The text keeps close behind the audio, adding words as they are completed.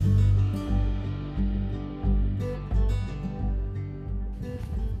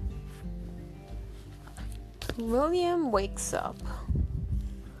William wakes up.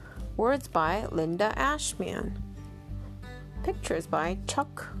 Words by Linda Ashman. Pictures by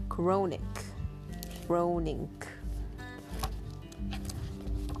Chuck Groening.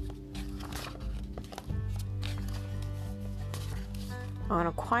 On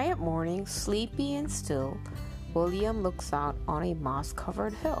a quiet morning, sleepy and still, William looks out on a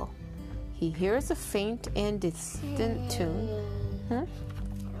moss-covered hill. He hears a faint and distant tune.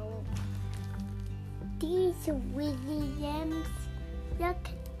 These Williams look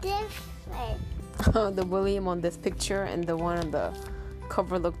different. The William on this picture and the one on the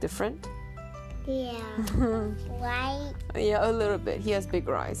cover look different? Yeah. Right? Yeah, a little bit. He has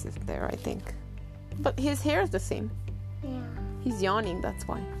bigger eyes there, I think. But his hair is the same. Yeah. He's yawning, that's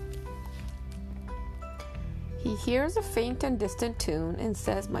why. He hears a faint and distant tune and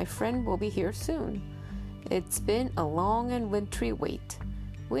says, "My friend will be here soon. It's been a long and wintry wait.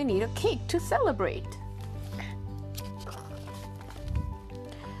 We need a cake to celebrate."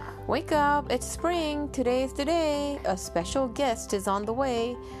 Wake up, it's spring, today's the day. A special guest is on the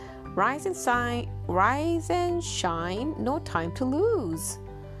way. Rise and shine, no time to lose.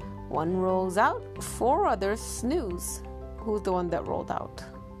 One rolls out, 4 others snooze. Who's the one that rolled out?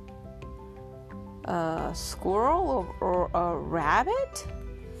 A squirrel or a rabbit?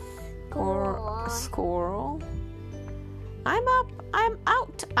 Or a squirrel? I'm up, I'm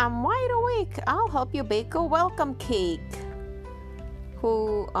out, I'm wide awake. I'll help you bake a welcome cake.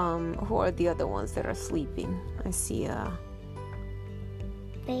 Who are the other ones that are sleeping? I see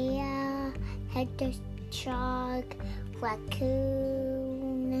Bear, hedgehog,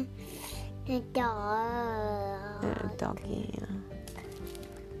 raccoon, a dog. A doggy, yeah.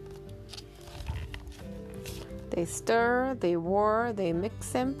 They stir, they whir, they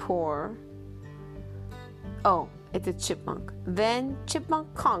mix and pour. Oh, it's a chipmunk. Then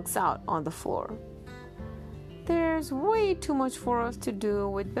Chipmunk conks out on the floor. There's way too much for us to do.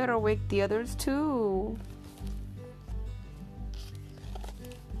 We'd better wake the others too.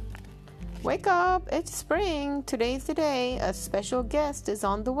 Wake up, it's spring. Today's the day. A special guest is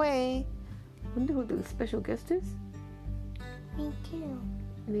on the way. I wonder who the special guest is? Me too.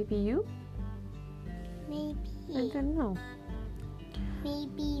 Maybe you? Maybe. I don't know.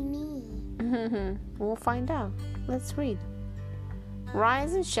 Maybe me. We'll find out. Let's read.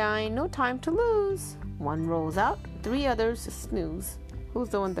 Rise and shine, no time to lose. One rolls out, 3 others snooze. Who's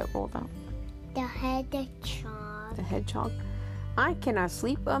the one that rolled out? The hedgehog. The hedgehog. I cannot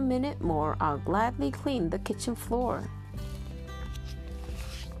sleep a minute more. I'll gladly clean the kitchen floor.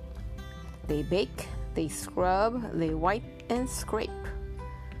 They bake, they scrub, they wipe and scrape.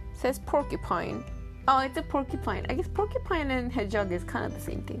 Says porcupine. Oh, it's a porcupine. I guess porcupine and hedgehog is kind of the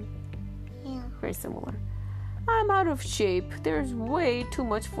same thing. Yeah. Very similar. I'm out of shape. There's way too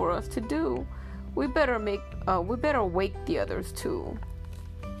much for us to do. We better wake the others too.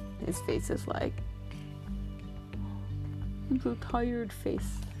 His face is like, he's a tired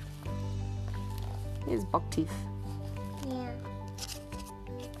face. He has buck teeth. Yeah.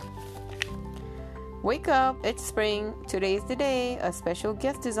 Wake up, it's spring. Today's the day. A special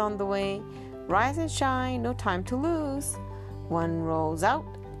guest is on the way. Rise and shine, no time to lose. One rolls out,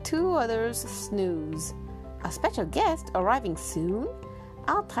 2 others snooze. A special guest arriving soon?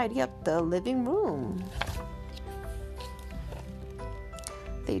 I'll tidy up the living room.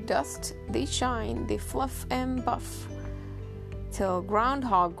 They dust, they shine, they fluff and buff, till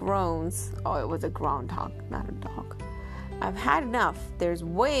groundhog groans. Oh, it was a groundhog, not a dog. I've had enough. There's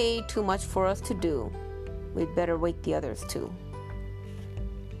way too much for us to do. We'd better wake the others too.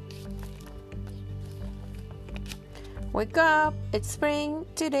 Wake up, it's spring,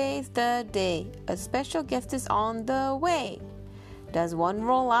 today's the day. A special guest is on the way. Does one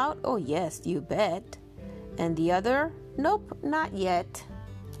roll out? Oh yes, you bet. And the other? Nope, not yet.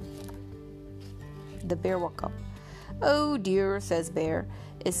 The bear woke up. Oh dear, says Bear.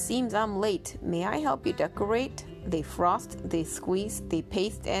 It seems I'm late. May I help you decorate? They frost, they squeeze, they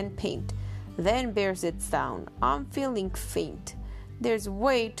paste and paint. Then Bear sits down. I'm feeling faint. There's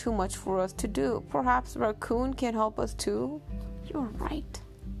way too much for us to do. Perhaps Raccoon can help us too? You're right.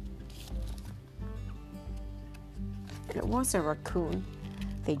 It was a raccoon.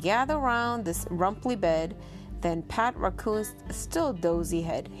 They gather around this rumply bed, then pat Raccoon's still dozy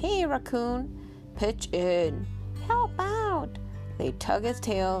head. Hey, Raccoon, pitch in. Help out. They tug his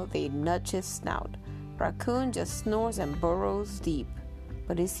tail, they nudge his snout. Raccoon just snores and burrows deep.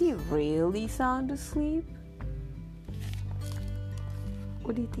 But is he really sound asleep?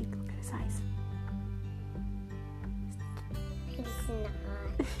 What do you think? Look at his eyes. It's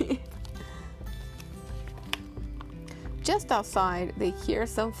not. Just outside, they hear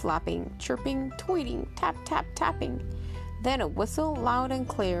some flapping, chirping, tweeting, tap, tap, tapping. Then a whistle loud and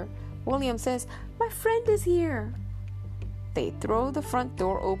clear. William says, "My friend is here." They throw the front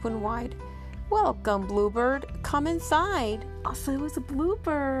door open wide. "Welcome, Bluebird. Come inside." Also, it was a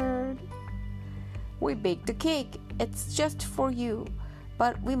bluebird. "We baked a cake. It's just for you,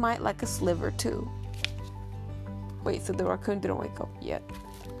 but we might like a sliver too." Wait, so the raccoon didn't wake up yet.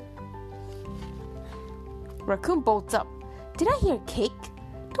 Raccoon bolts up. "Did I hear cake?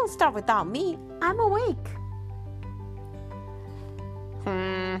 Don't start without me. I'm awake."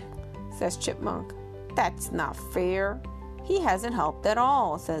 Says Chipmunk. "That's not fair. He hasn't helped at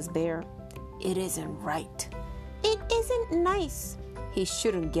all," says Bear. "It isn't right. It isn't nice. He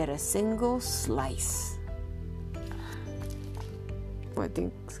shouldn't get a single slice." What do you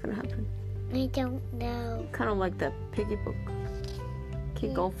think's gonna happen? I don't know. Kind of like that piggy book.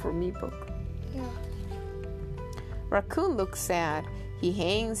 Keep going for me book. Yeah. Raccoon looks sad. He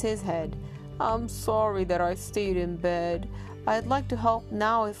hangs his head. "I'm sorry that I stayed in bed. I'd like to help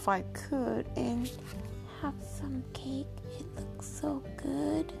now if I could and have some cake. It looks so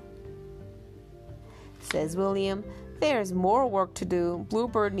good," says William. "There's more work to do.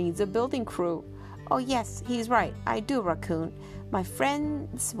 Bluebird needs a building crew." "Oh yes, he's right. I do, Raccoon. My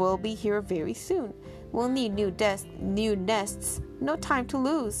friends will be here very soon. We'll need new nests. No time to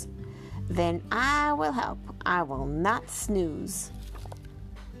lose." "Then I will help. I will not snooze."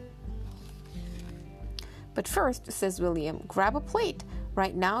 "But first," says William, "grab a plate.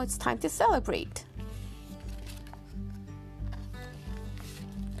 Right now it's time to celebrate."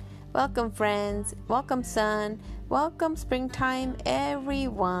 Welcome, friends. Welcome, sun. Welcome, springtime,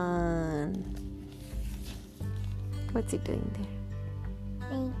 everyone. What's he doing there?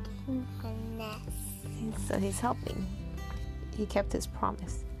 Making a nest. So he's helping. He kept his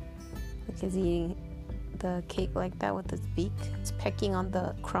promise. Look, he's eating the cake like that with his beak. It's pecking on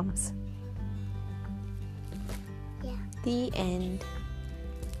the crumbs. Yeah. The end.